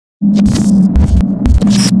I'm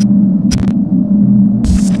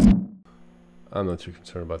not too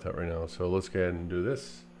concerned about that right now. So let's go ahead and do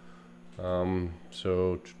this.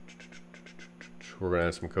 So we're gonna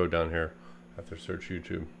add some code down here after search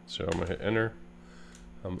YouTube. So I'm gonna hit enter.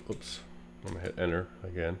 Oops, I'm gonna hit enter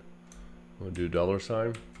again. I'm gonna do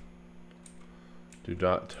 $, do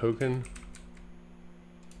 .token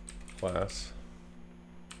class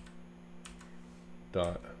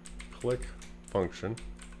 .click function,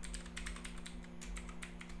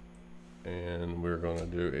 and we're gonna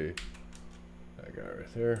do that guy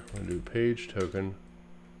right there. We're gonna do page token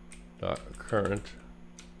 .current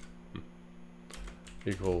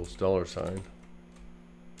equals $,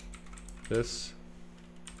 this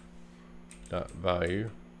 .value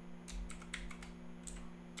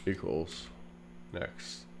equals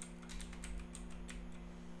next,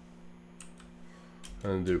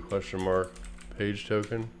 and do question mark page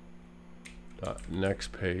token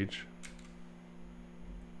next page,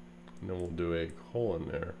 and then we'll do a colon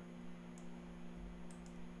there,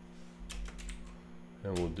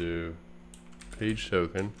 and we'll do page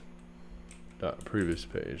token previous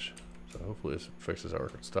page. So hopefully this fixes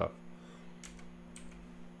our stuff.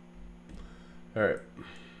 All right,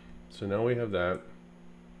 so now we have that,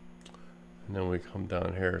 and then we come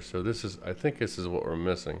down here. So this is, I think this is what we're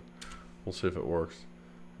missing. We'll see if it works.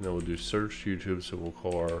 And then we'll do search YouTube. So we'll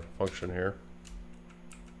call our function here.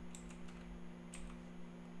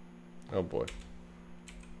 Oh boy.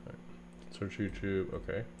 All right. Search YouTube.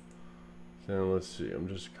 Okay. Then let's see. I'm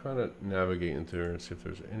just kind of navigating through and see if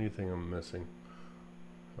there's anything I'm missing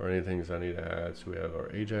or any things I need to add. So we have our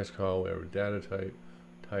Ajax call. We have our data type.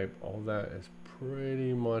 All that is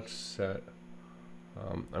pretty much set.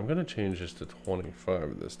 I'm going to change this to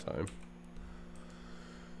 25 this time.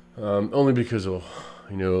 Only because it'll,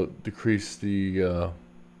 decrease the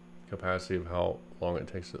capacity of how long it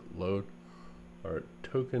takes to load. Our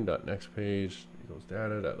token.next page equals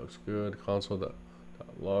data, that looks good.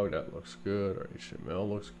 Console.log, that looks good. Our HTML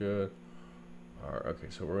looks good. Okay,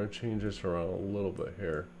 so we're going to change this around a little bit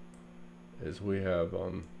here. We have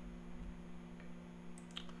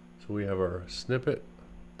our snippet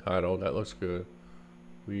title, that looks good.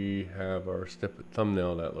 We have our snippet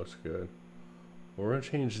thumbnail, that looks good. We're going to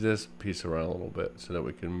change this piece around a little bit so that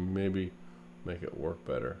we can maybe make it work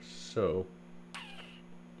better. So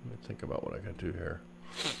let me think about what I can do here.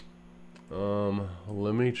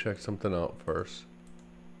 Let me check something out first.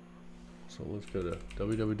 So let's go to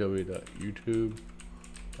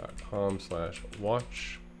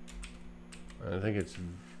www.youtube.com/watch. I think it's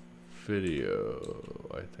video,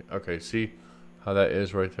 I think. Okay, see how that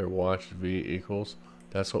is right there, watch v equals.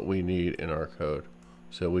 That's what we need in our code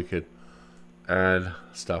so we could add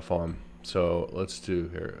stuff on. So let's do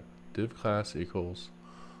here, div class equals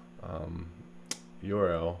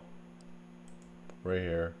URL right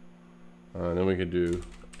here, and then we could do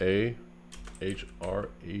href, if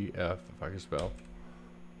I can spell,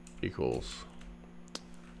 equals,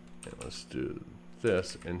 and let's do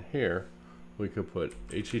this. In here we could put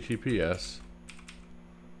https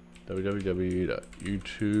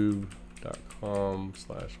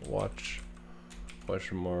www.youtube.com/watch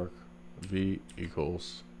v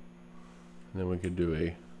equals, and then we could do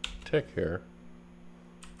a tick here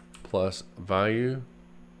plus value.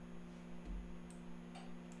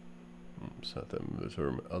 Set that moves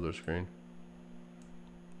over my other screen.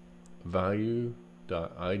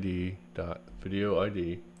 Value.id.video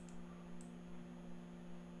ID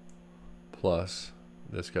plus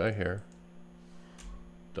this guy here,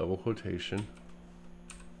 double quotation,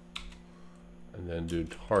 and then do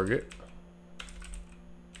target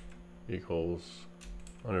equals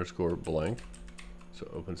underscore blank. So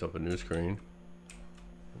it opens up a new screen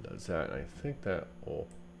and does that. And I think that will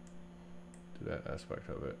do that aspect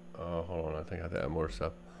of it. Hold on, I think I have to add more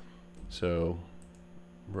stuff. So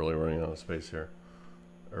I'm really running out of space here.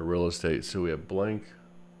 Our real estate, so we have blank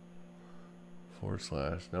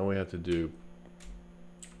 / now we have to do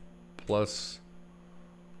plus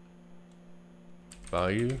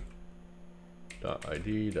value dot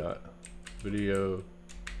id dot video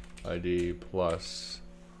ID plus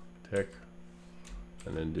tick,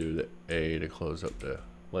 and then do the A to close up the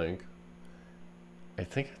link. I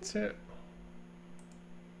think that's it.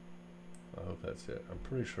 I hope that's it. I'm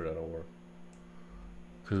pretty sure that'll work,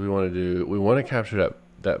 because we want to capture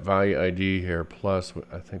that value ID here plus,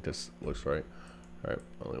 I think this looks right. All right,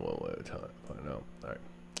 only one way at a time. Find out. All right.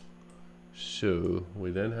 So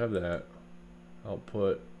we then have that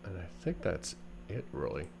output, and I think that's it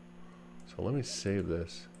really. So let me save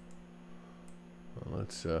this.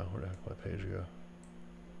 Let's where the heck my page go?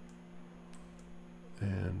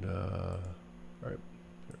 And all right,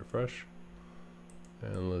 refresh.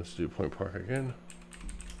 And let's do point park again.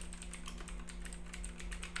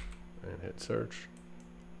 And hit search.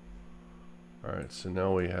 Alright, so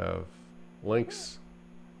now we have links.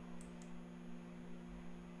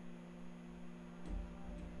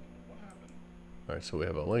 Alright, so we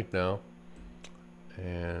have a link now.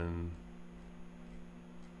 And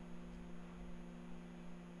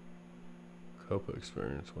Copa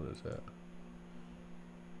experience, what is that?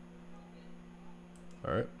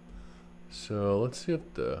 Alright. So let's see if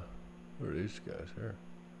where are these guys here?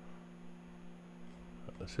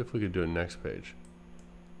 Let's see if we could do a next page.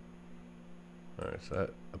 Alright, so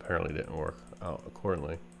that apparently didn't work out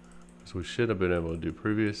accordingly. So we should have been able to do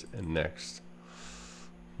previous and next.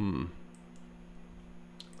 Let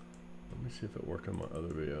me see if it worked on my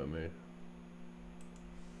other video I made.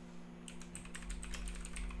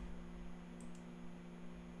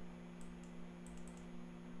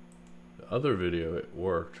 The other video, it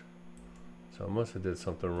worked. So I must have did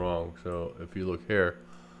something wrong. So if you look here,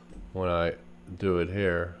 when I do it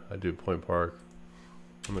here, I do point park.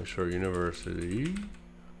 I'll make sure university.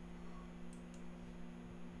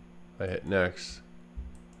 I hit next.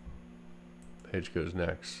 Page goes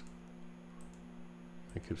next.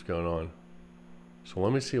 It keeps going on. So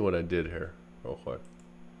let me see what I did here real quick.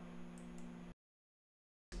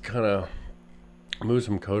 Kind of move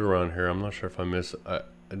some code around here. I'm not sure if I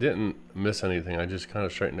didn't miss anything. I just kind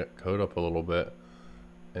of straightened that code up a little bit.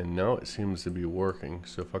 And now it seems to be working.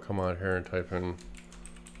 So if I come out here and type in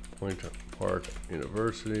point park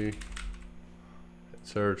university, hit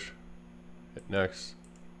search, hit next,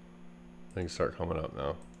 things start coming up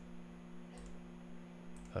now.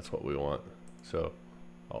 That's what we want. So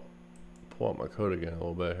I'll pull out my code again a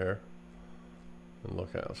little bit here and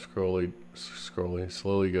look at slowly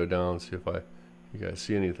go down, see if you guys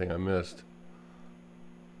see anything I missed.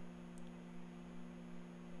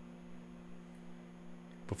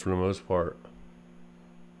 But for the most part,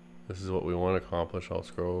 this is what we want to accomplish. I'll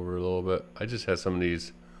scroll over a little bit. I just had some of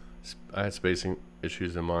these, I had spacing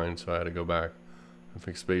issues in mind, so I had to go back and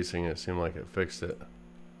fix spacing. It seemed like it fixed it.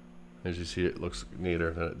 As you see, it looks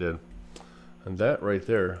neater than it did. And that right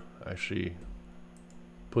there actually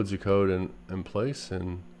puts the code in place,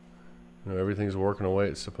 and you know, everything's working the way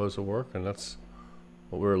it's supposed to work, and that's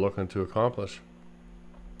what we were looking to accomplish.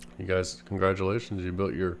 You guys, congratulations, you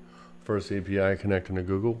built your first API connecting to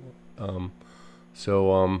Google.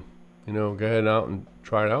 You know, go ahead out and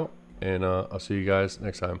try it out, and I'll see you guys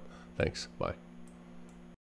next time. Thanks. Bye.